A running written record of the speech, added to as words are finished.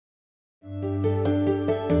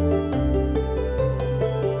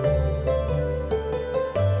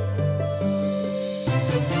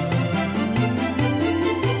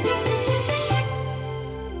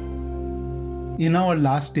In our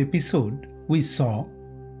last episode, we saw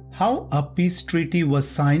how a peace treaty was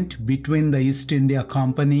signed between the East India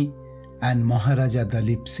Company and Maharaja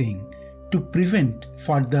Dalip Singh to prevent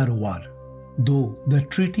further war. Though the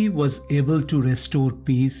treaty was able to restore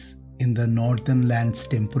peace in the northern lands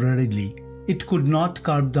temporarily, it could not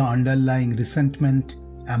curb the underlying resentment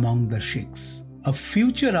among the Sikhs. A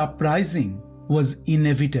future uprising was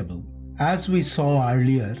inevitable. As we saw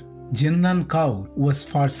earlier, Jindan Kaur was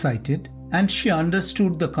far-sighted and she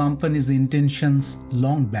understood the company's intentions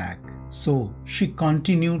long back. So she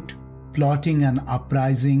continued plotting an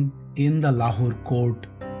uprising in the Lahore court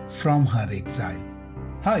from her exile.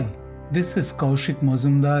 Hi, this is Kaushik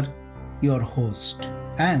Mazumdar, your host.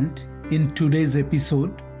 And in today's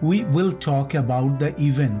episode, we will talk about the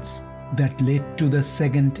events that led to the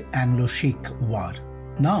Second Anglo-Sikh War.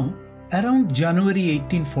 Now, around January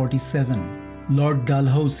 1847, Lord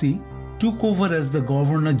Dalhousie took over as the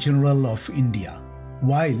Governor General of India,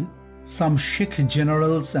 while some Sikh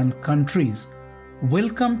generals and countries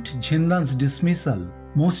welcomed Jindan's dismissal.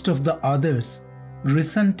 Most of the others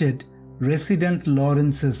resented Resident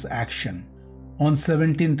Lawrence's action. On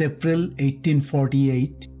 17th April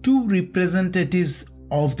 1848, two representatives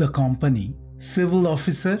of the company, Civil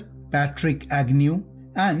Officer Patrick Agnew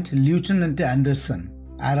and Lieutenant Anderson,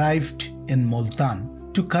 arrived in Multan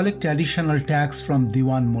to collect additional tax from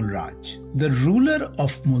Diwan Mulraj, the ruler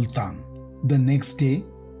of Multan. The next day,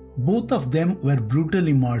 both of them were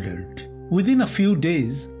brutally murdered. Within a few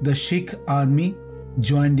days, the Sikh army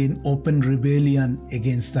joined in open rebellion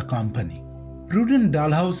against the company. Prudent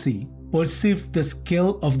Dalhousie perceived the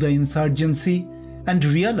scale of the insurgency and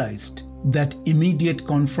realized that immediate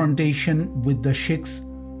confrontation with the Sikhs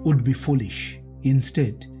would be foolish.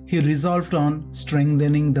 Instead, he resolved on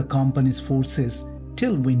strengthening the company's forces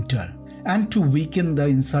till winter and to weaken the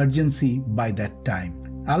insurgency by that time.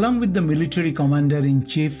 Along with the military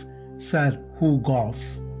commander-in-chief Sir Hugh Gough,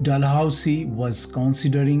 Dalhousie was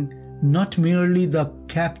considering not merely the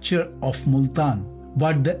capture of Multan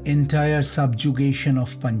but the entire subjugation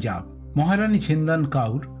of Punjab. Maharani Jindan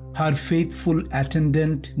Kaur, her faithful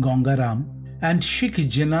attendant Gangaram, and Sikh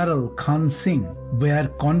General Khan Singh were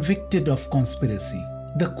convicted of conspiracy.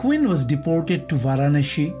 The Queen was deported to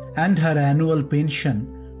Varanasi and her annual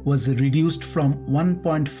pension was reduced from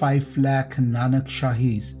 1.5 lakh Nanak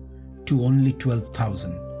Shahis to only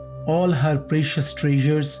 12,000. All her precious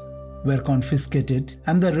treasures were confiscated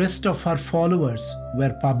and the rest of her followers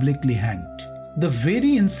were publicly hanged. The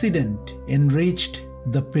very incident enraged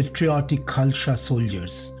the patriotic Khalsa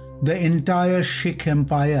soldiers. The entire Sikh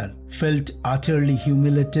empire felt utterly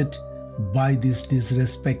humiliated by this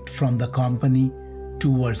disrespect from the company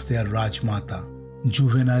towards their Rajmata.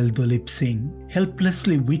 Juvenile Dalip Singh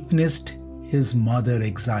helplessly witnessed his mother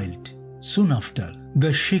exiled. Soon after,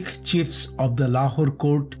 the Sikh chiefs of the Lahore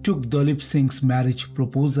court took Dalip Singh's marriage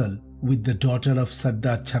proposal with the daughter of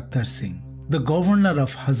Sardar Chhattar Singh, the governor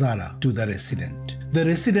of Hazara, to the resident. The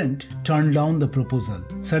resident turned down the proposal.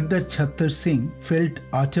 Sardar Chhattar Singh felt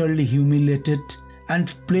utterly humiliated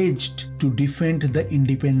and pledged to defend the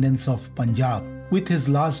independence of Punjab with his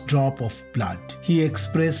last drop of blood. He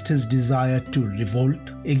expressed his desire to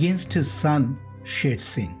revolt against his son Sher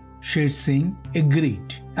Singh. Sher Singh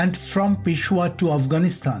agreed, and from Peshawar to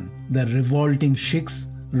Afghanistan, the revolting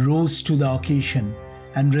Sikhs rose to the occasion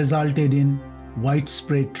and resulted in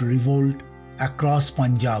widespread revolt across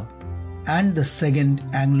Punjab, and the Second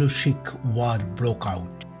Anglo-Sikh War broke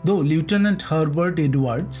out. Though Lieutenant Herbert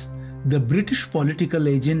Edwards, the British political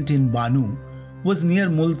agent in Banu, was near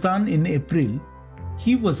Multan in April,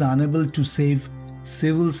 he was unable to save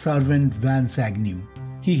civil servant Vance Agnew.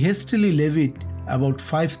 He hastily levied about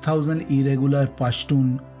 5,000 irregular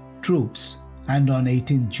Pashtun troops, and on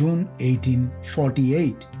 18 June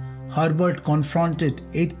 1848, Herbert confronted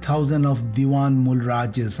 8,000 of Diwan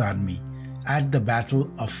Mulraj's army at the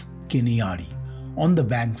Battle of Keniari on the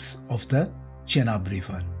banks of the Chenab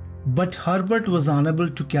River. But Herbert was unable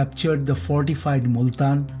to capture the fortified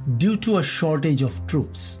Multan due to a shortage of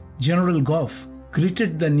troops. General Gough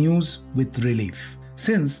greeted the news with relief,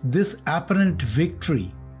 since this apparent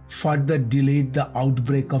victory further delayed the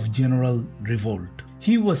outbreak of general revolt.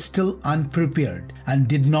 He was still unprepared and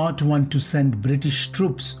did not want to send British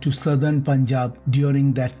troops to southern Punjab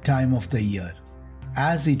during that time of the year,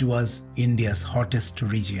 as it was India's hottest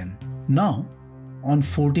region. Now, on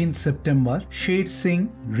 14th September, Sher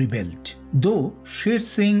Singh rebelled. Though Sher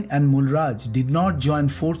Singh and Mulraj did not join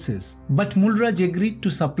forces, but Mulraj agreed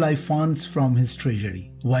to supply funds from his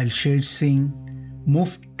treasury, while Sher Singh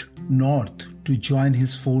moved north to join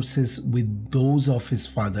his forces with those of his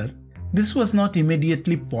father. This was not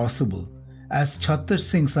immediately possible, as Chhattar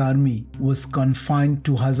Singh's army was confined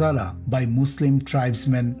to Hazara by Muslim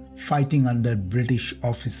tribesmen fighting under British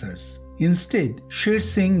officers. Instead, Sher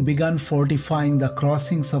Singh began fortifying the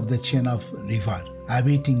crossings of the Chenab River,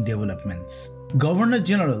 awaiting developments.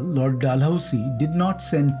 Governor-General Lord Dalhousie did not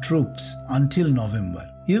send troops until November,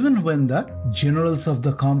 even when the generals of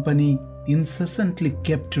the company incessantly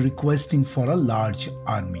kept requesting for a large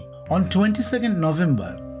army. On 22nd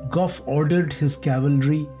November, Gough ordered his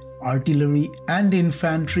cavalry, artillery and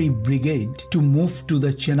infantry brigade to move to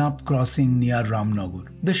the Chenab crossing near Ramnagar.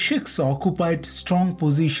 The Sikhs occupied strong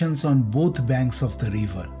positions on both banks of the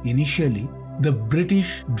river. Initially, the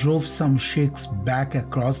British drove some Sikhs back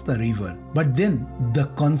across the river, but then the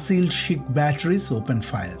concealed Sikh batteries opened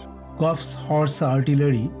fire. Gough's horse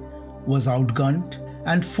artillery was outgunned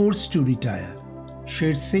and forced to retire.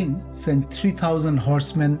 Sher Singh sent 3,000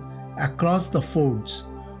 horsemen across the fords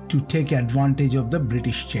to take advantage of the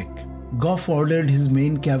British check. Gough ordered his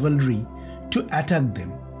main cavalry to attack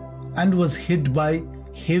them and was hit by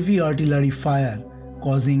heavy artillery fire,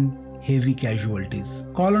 causing heavy casualties.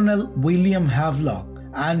 Colonel William Havelock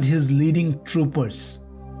and his leading troopers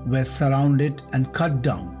were surrounded and cut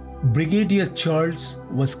down. Brigadier Charles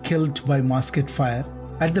was killed by musket fire.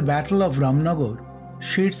 At the Battle of Ramnagar,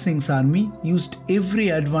 Sher Singh's army used every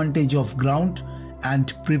advantage of ground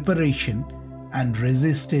and preparation and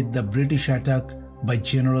resisted the British attack by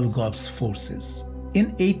General Gough's forces. In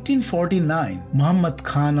 1849, Muhammad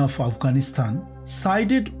Khan of Afghanistan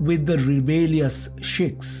sided with the rebellious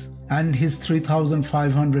Sikhs, and his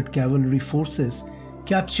 3,500 cavalry forces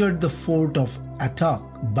captured the fort of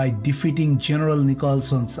Attock by defeating General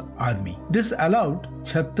Nicholson's army. This allowed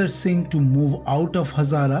Chhattar Singh to move out of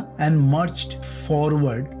Hazara and marched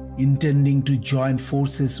forward, intending to join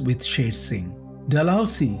forces with Sher Singh.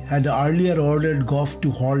 Dalhousie had earlier ordered Gough to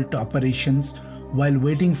halt operations while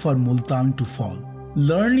waiting for Multan to fall.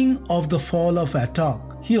 Learning of the fall of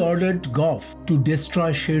Attock, he ordered Gough to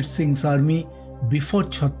destroy Sher Singh's army before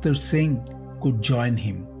Chhattar Singh could join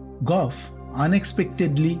him. Gough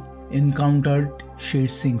unexpectedly encountered Sher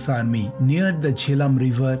Singh's army near the Jhelum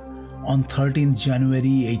River on 13th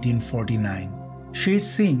January 1849. Sher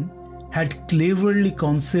Singh had cleverly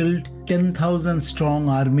concealed 10,000 strong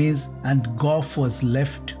armies, and Gough was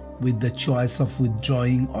left with the choice of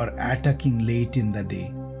withdrawing or attacking late in the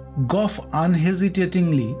day. Gough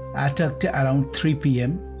unhesitatingly attacked around 3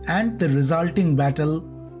 p.m. and the resulting battle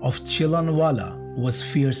of Chilanwala was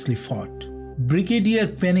fiercely fought. Brigadier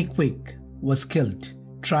Peniquick was killed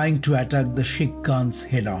trying to attack the Sikh guns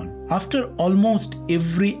head-on. After almost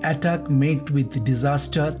every attack met with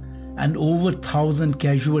disaster and over 1,000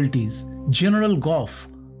 casualties, General Gough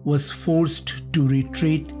was forced to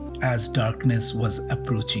retreat as darkness was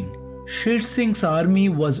approaching. Sher Singh's army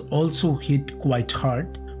was also hit quite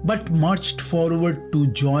hard, but marched forward to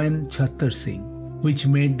join Chhattar Singh, which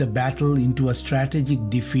made the battle into a strategic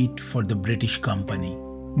defeat for the British Company.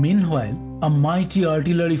 Meanwhile, a mighty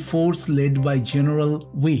artillery force led by General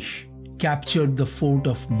Wish captured the fort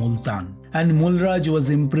of Multan, and Mulraj was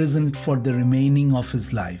imprisoned for the remaining of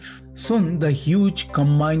his life. Soon, the huge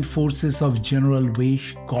combined forces of General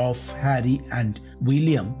Wish, Gough, Harry and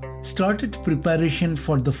William started preparation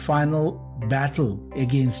for the final battle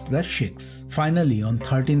against the Sikhs. Finally, on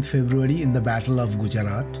 13th February in the Battle of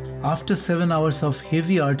Gujarat, after 7 hours of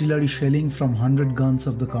heavy artillery shelling from 100 guns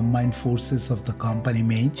of the combined forces of the Company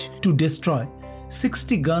Mage to destroy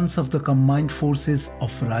 60 guns of the combined forces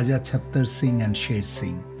of Raja Chhattar Singh and Sher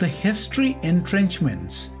Singh, the history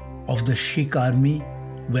entrenchments of the Sikh army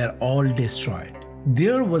were all destroyed.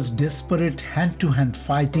 There was desperate hand-to-hand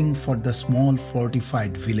fighting for the small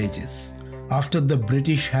fortified villages. After the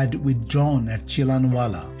British had withdrawn at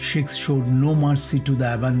Chilanwala, Sikhs showed no mercy to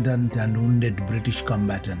the abandoned and wounded British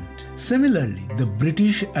combatant. Similarly, the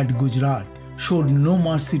British at Gujarat showed no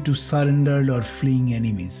mercy to surrendered or fleeing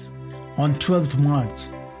enemies. On 12th March,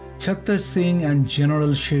 Chhattar Singh and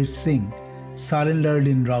General Sher Singh surrendered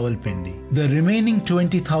in Rawalpindi. The remaining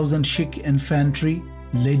 20,000 Sikh infantry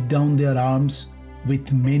laid down their arms,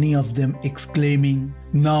 with many of them exclaiming,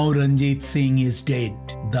 "Now Ranjit Singh is dead."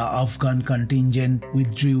 The Afghan contingent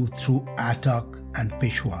withdrew through Attock and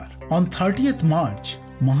Peshawar. On 30th March,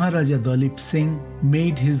 Maharaja Dalip Singh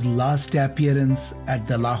made his last appearance at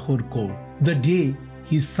the Lahore court. The day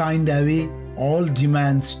he signed away all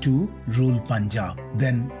demands to rule Punjab.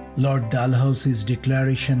 Then Lord Dalhousie's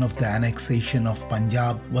declaration of the annexation of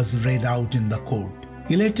Punjab was read out in the court.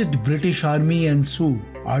 Elated British army ensued,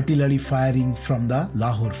 artillery firing from the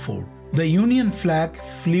Lahore fort. The Union flag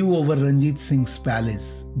flew over Ranjit Singh's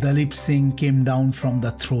palace. Dalip Singh came down from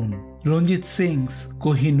the throne. Ranjit Singh's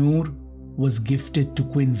Kohinoor was gifted to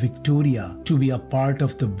Queen Victoria to be a part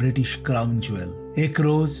of the British crown jewel. Ek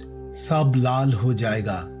roz sab lal ho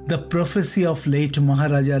jayega. The prophecy of late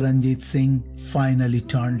Maharaja Ranjit Singh finally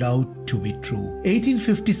turned out to be true.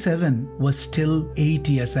 1857 was still 8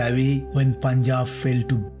 years away when Punjab fell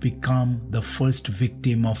to become the first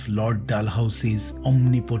victim of Lord Dalhousie's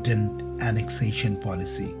omnipotent annexation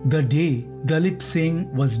policy. The day Dalip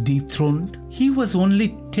Singh was dethroned, he was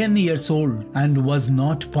only 10 years old and was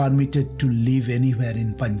not permitted to live anywhere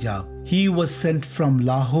in Punjab. He was sent from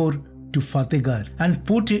Lahore to Fatehgarh and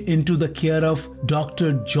put into the care of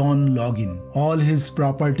Dr. John Logan. All his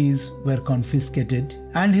properties were confiscated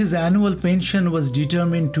and his annual pension was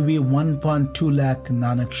determined to be 1.2 lakh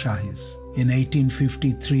Nanak Shahis. In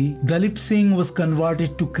 1853, Dalip Singh was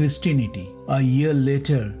converted to Christianity. A year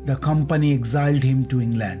later, the company exiled him to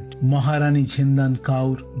England. Maharani Jhindan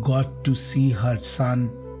Kaur got to see her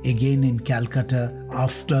son again in Calcutta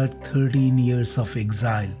after 13 years of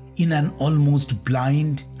exile, in an almost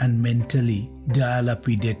blind and mentally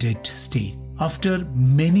dilapidated state. After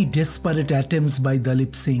many desperate attempts by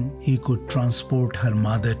Dalip Singh, he could transport her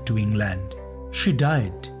mother to England. She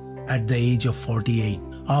died at the age of 48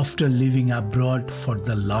 after living abroad for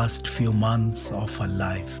the last few months of her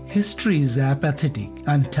life. History is apathetic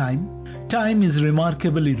and time is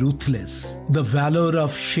remarkably ruthless. The valor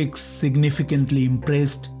of Sikhs significantly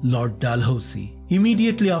impressed Lord Dalhousie.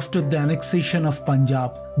 Immediately after the annexation of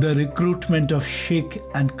Punjab, the recruitment of Sikh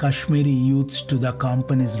and Kashmiri youths to the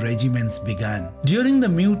company's regiments began. During the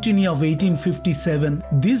mutiny of 1857,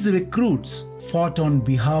 these recruits fought on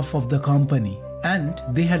behalf of the company, and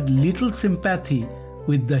they had little sympathy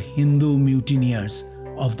with the Hindu mutineers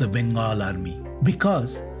of the Bengal army,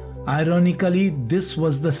 because ironically this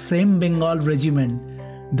was the same Bengal regiment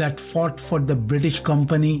that fought for the British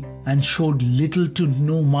company and showed little to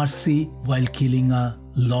no mercy while killing a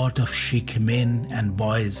lot of Sikh men and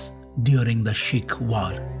boys during the Sikh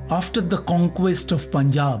War. After the conquest of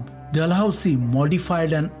Punjab, Dalhousie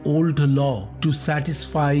modified an old law to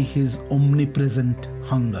satisfy his omnipresent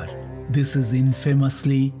hunger. This is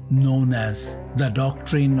infamously known as the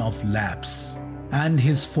doctrine of lapse, and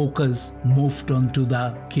his focus moved on to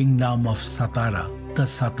the kingdom of Satara, the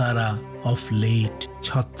Satara of late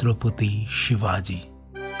Chhatrapati Shivaji.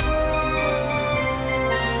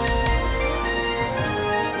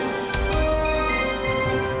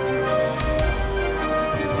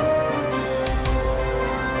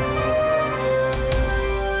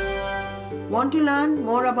 Want to learn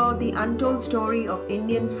more about the untold story of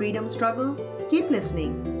Indian freedom struggle? Keep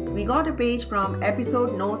listening. We got a page from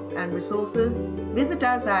episode notes and resources. Visit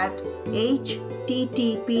us at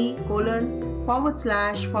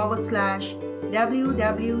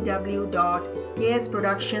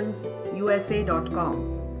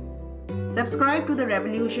Subscribe to the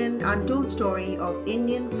Revolution Untold Story of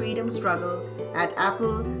Indian Freedom Struggle at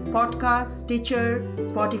Apple, Podcasts, Stitcher,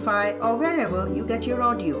 Spotify, or wherever you get your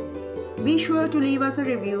audio. Be sure to leave us a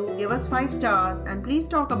review, give us 5 stars, and please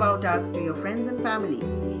talk about us to your friends and family.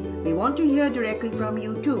 We want to hear directly from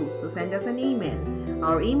you too, so send us an email.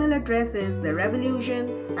 Our email address is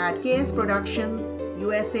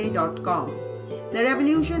therevolution@ksproductionsusa.com. The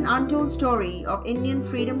Revolution Untold Story of Indian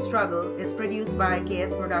Freedom Struggle is produced by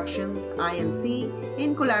KS Productions INC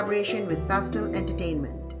in collaboration with Pastel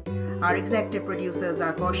Entertainment. Our executive producers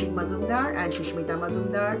are Kaushik Mazumdar and Shushmita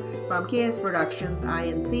Mazumdar from KS Productions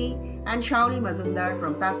INC and Shauli Mazumdar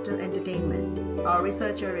from Pastel Entertainment. Our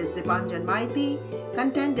researcher is Dipanjan Maiti.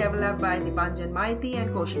 Content developed by Dipanjan Maiti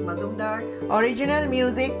and Kaushik Mazumdar. Original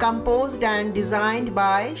music composed and designed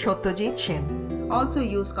by Shotyajit Shen. Also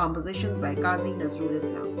used compositions by Qazi Nazrul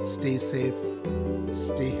Islam. Stay safe,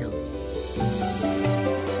 stay healthy.